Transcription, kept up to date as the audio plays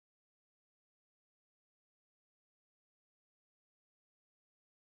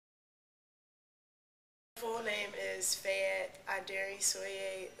Full name is Faye Adelaja.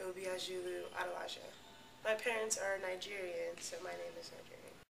 My parents are Nigerian, so my name is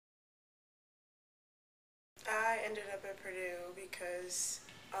Nigerian. I ended up at Purdue because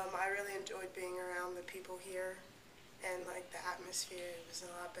I really enjoyed being around the people here, and like the atmosphere was a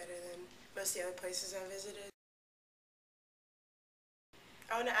lot better than most of the other places I visited.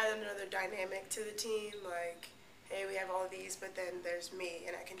 I want to add another dynamic to the team, like, hey, we have all these, but then there's me,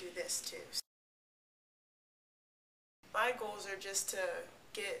 and I can do this too. My goals are just to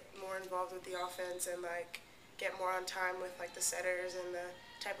get more involved with the offense and like get more on time with like the setters and the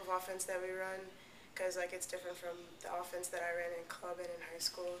type of offense that we run, because like it's different from the offense that I ran in club and in high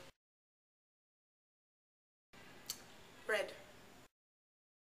school. Red.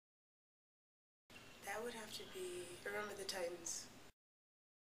 That would have to be Remember the Titans.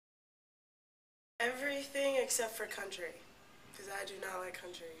 Everything except for country, because I do not like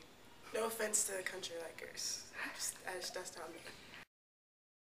country. No offense to the country likers. That's not me.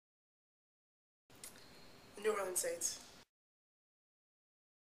 New Orleans Saints.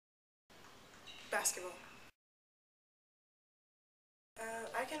 Basketball.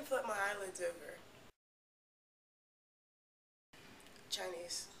 I can flip my eyelids over.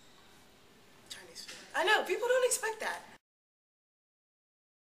 Chinese. Chinese food. I know, people don't expect that.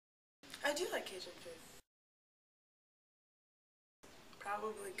 I do like Cajun food.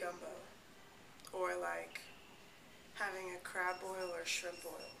 Probably gumbo. Or like having a crab boil or shrimp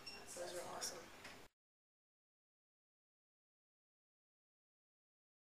boil. Those are awesome.